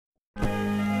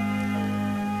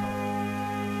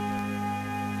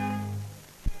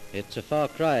It's a far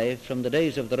cry from the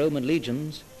days of the Roman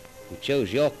legions, who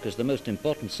chose York as the most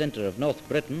important centre of North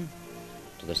Britain,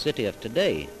 to the city of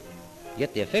today,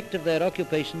 yet the effect of their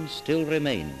occupation still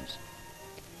remains.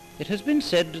 It has been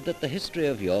said that the history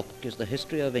of York is the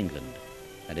history of England,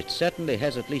 and it certainly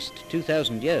has at least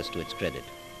 2,000 years to its credit.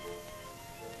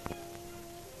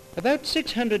 About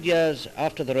 600 years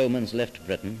after the Romans left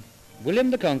Britain,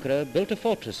 William the Conqueror built a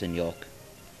fortress in York,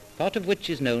 part of which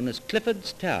is known as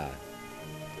Clifford's Tower.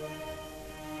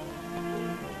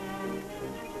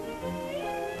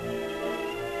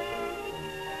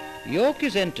 York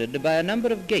is entered by a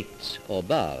number of gates, or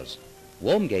bars,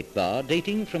 Wormgate Bar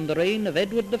dating from the reign of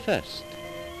Edward I.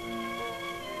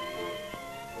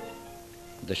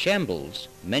 The Shambles,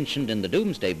 mentioned in the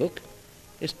Domesday Book,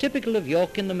 is typical of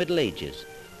York in the Middle Ages,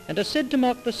 and are said to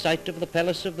mark the site of the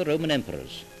palace of the Roman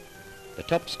emperors. The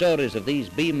top stories of these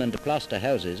beam and plaster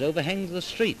houses overhang the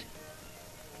street.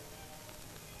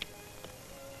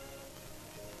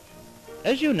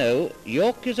 As you know,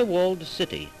 York is a walled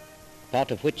city, part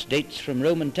of which dates from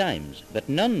Roman times, but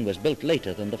none was built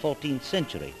later than the 14th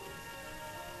century.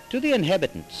 To the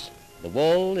inhabitants, the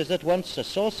wall is at once a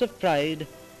source of pride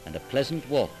and a pleasant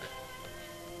walk.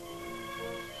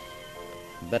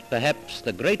 But perhaps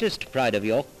the greatest pride of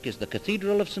York is the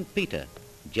Cathedral of St Peter,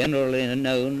 generally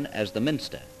known as the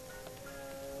Minster.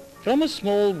 From a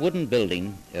small wooden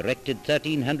building erected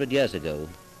 1300 years ago,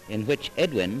 in which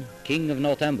Edwin, King of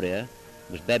Northumbria,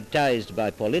 was baptized by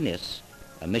Paulinus,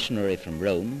 a missionary from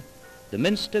Rome, the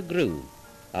Minster grew,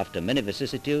 after many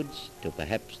vicissitudes, to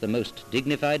perhaps the most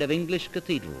dignified of English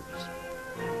cathedrals.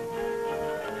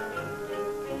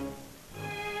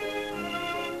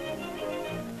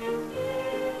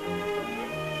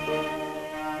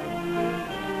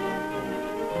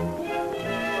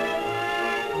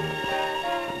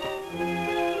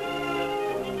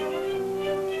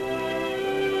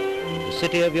 The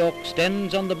city of York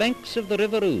stands on the banks of the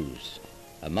River Ouse,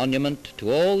 a monument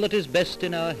to all that is best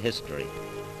in our history.